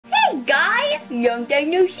Long time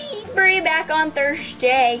no see. Brie back on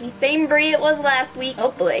Thursday. Same Brie it was last week,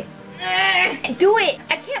 hopefully. Do it!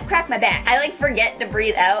 I can't crack my back. I like forget to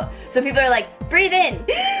breathe out. So people are like, breathe in,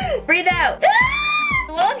 breathe out.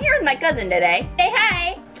 Well, I'm here with my cousin today. Say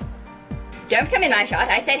hi. Don't come in my shot.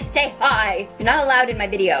 I said say hi. You're not allowed in my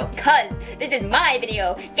video because this is my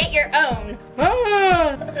video. Get your own.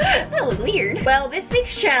 That was weird. Well, this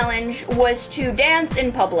week's challenge was to dance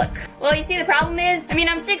in public. Well, you see, the problem is,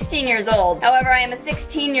 I'm 16 years old. However, I am a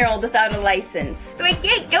 16-year-old without a license. So I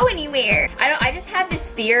can't go anywhere. I just have this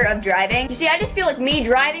fear of driving. You see, I just feel like me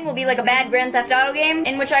driving will be like a bad Grand Theft Auto game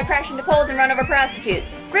in which I crash into poles and run over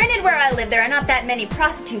prostitutes. Granted, where I live, there are not that many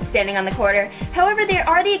prostitutes standing on the corner. However, there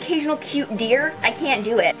are the occasional cute deer. I can't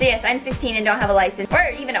do it. So yes, I'm 16 and don't have a license or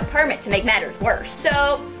even a permit to make matters worse.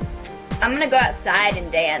 So I'm gonna go outside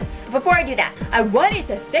and dance. Before I do that, I wanted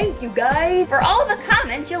to thank you guys for all the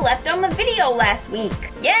comments you left on the video last week.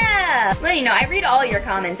 Yeah! Well, I read all your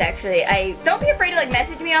comments actually. Don't be afraid to like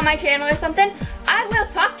message me on my channel or something. I will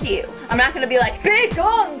talk to you. I'm not gonna be like, be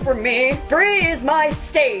gone from me. Brie is my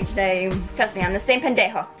stage name. Trust me, I'm the same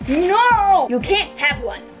pendejo. No! You can't have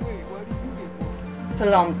one.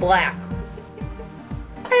 Because I'm black.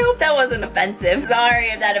 I hope that wasn't offensive. Sorry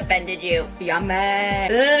if that offended you. Yummy.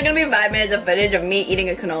 This is gonna be 5 minutes of footage of me eating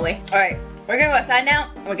a cannoli. Alright, we're gonna go outside now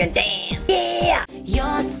and we're gonna dance. Yeah!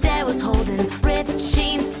 Your stare was holding, ripped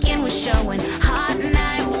jeans, skin was showing, hot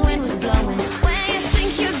night, wind was blowing. Where you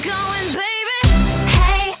think you're going, baby?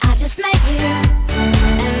 Hey, I just met you,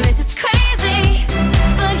 and this is crazy,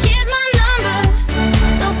 but here's my number,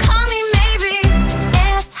 so call me maybe.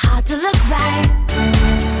 It's hard to look right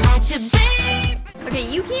at you, baby. Okay,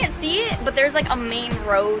 you can't see it, but there's like a main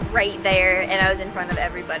road right there, and I was in front of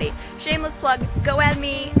everybody. Shameless plug, go at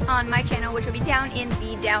me on my channel, which will be down in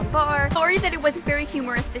the down bar. Sorry that it wasn't very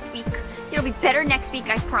humorous this week. It'll be better next week,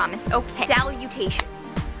 I promise. Okay, salutations,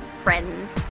 friends.